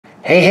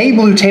Hey,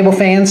 Blue Table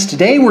fans!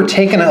 Today we're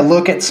taking a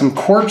look at some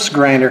Corpse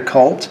Grinder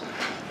cult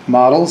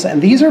models, and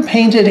these are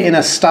painted in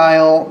a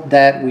style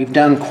that we've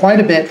done quite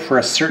a bit for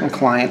a certain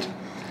client.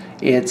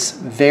 It's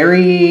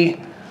very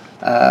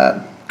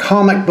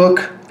comic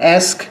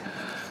book-esque,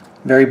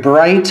 very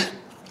bright,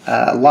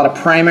 a lot of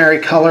primary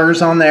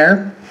colors on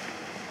there,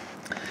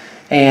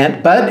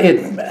 but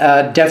it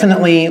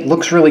definitely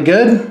looks really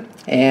good,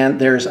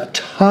 and there's a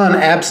ton,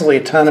 absolutely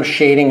a ton of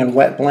shading and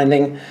wet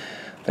blending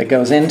that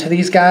goes into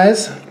these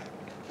guys.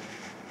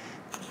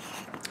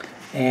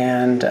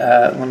 And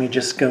let me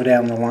just go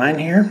down the line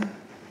here.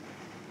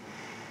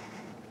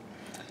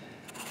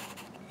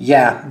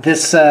 Yeah,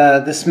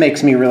 this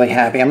makes me really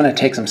happy. I'm going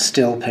to take some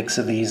still pics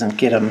of these and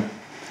get them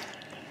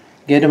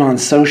on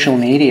social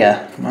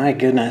media. My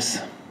goodness.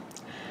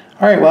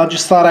 All right, well, I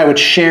just thought I would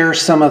share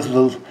some of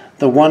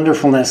the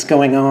wonderfulness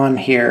going on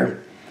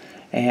here.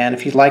 And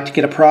if you'd like to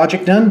get a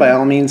project done, by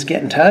all means,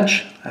 get in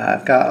touch.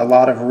 I've got a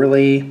lot of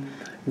really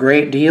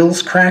great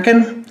deals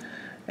cracking,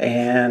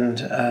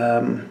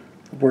 and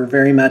we're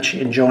very much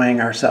enjoying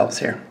ourselves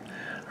here.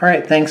 All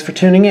right, thanks for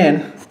tuning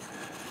in.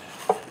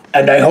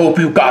 And I hope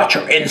you got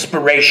your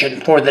inspiration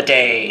for the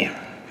day.